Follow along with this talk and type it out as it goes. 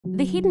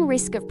The hidden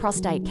risk of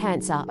prostate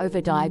cancer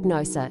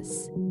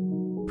overdiagnosis.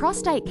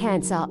 Prostate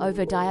cancer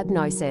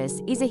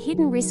overdiagnosis is a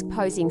hidden risk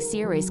posing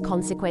serious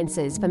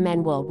consequences for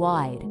men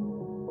worldwide.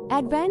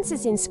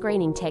 Advances in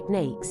screening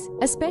techniques,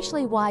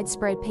 especially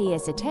widespread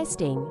PSA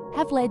testing,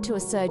 have led to a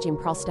surge in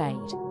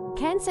prostate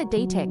cancer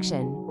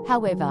detection.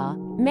 However,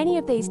 many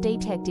of these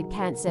detected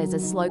cancers are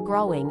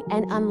slow-growing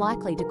and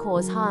unlikely to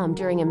cause harm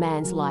during a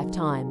man's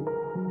lifetime.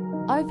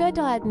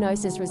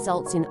 Overdiagnosis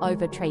results in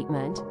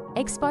overtreatment,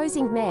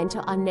 exposing men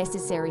to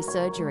unnecessary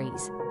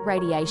surgeries,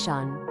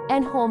 radiation,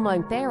 and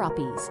hormone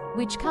therapies,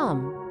 which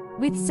come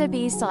with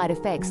severe side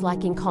effects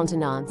like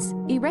incontinence,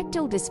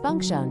 erectile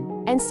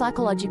dysfunction, and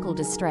psychological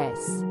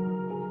distress.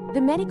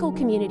 The medical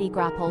community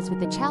grapples with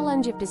the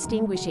challenge of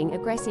distinguishing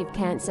aggressive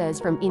cancers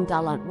from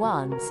indolent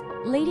ones,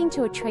 leading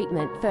to a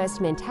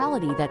treatment-first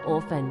mentality that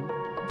often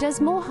does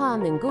more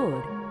harm than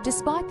good.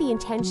 Despite the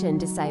intention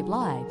to save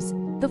lives,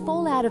 the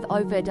fallout of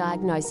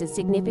overdiagnosis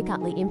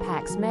significantly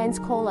impacts men's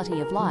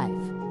quality of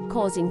life,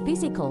 causing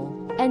physical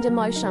and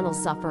emotional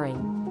suffering.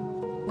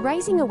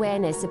 Raising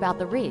awareness about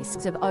the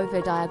risks of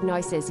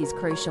overdiagnosis is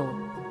crucial.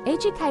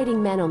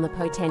 Educating men on the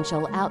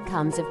potential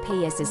outcomes of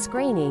PSA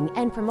screening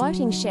and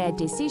promoting shared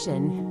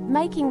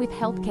decision-making with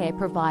healthcare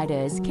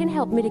providers can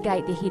help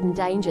mitigate the hidden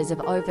dangers of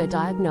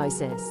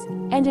overdiagnosis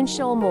and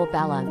ensure more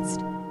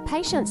balanced,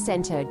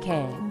 patient-centered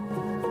care.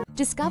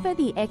 Discover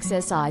the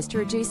exercise to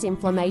reduce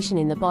inflammation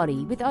in the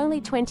body with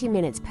only 20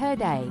 minutes per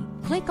day.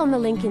 Click on the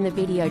link in the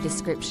video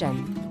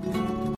description.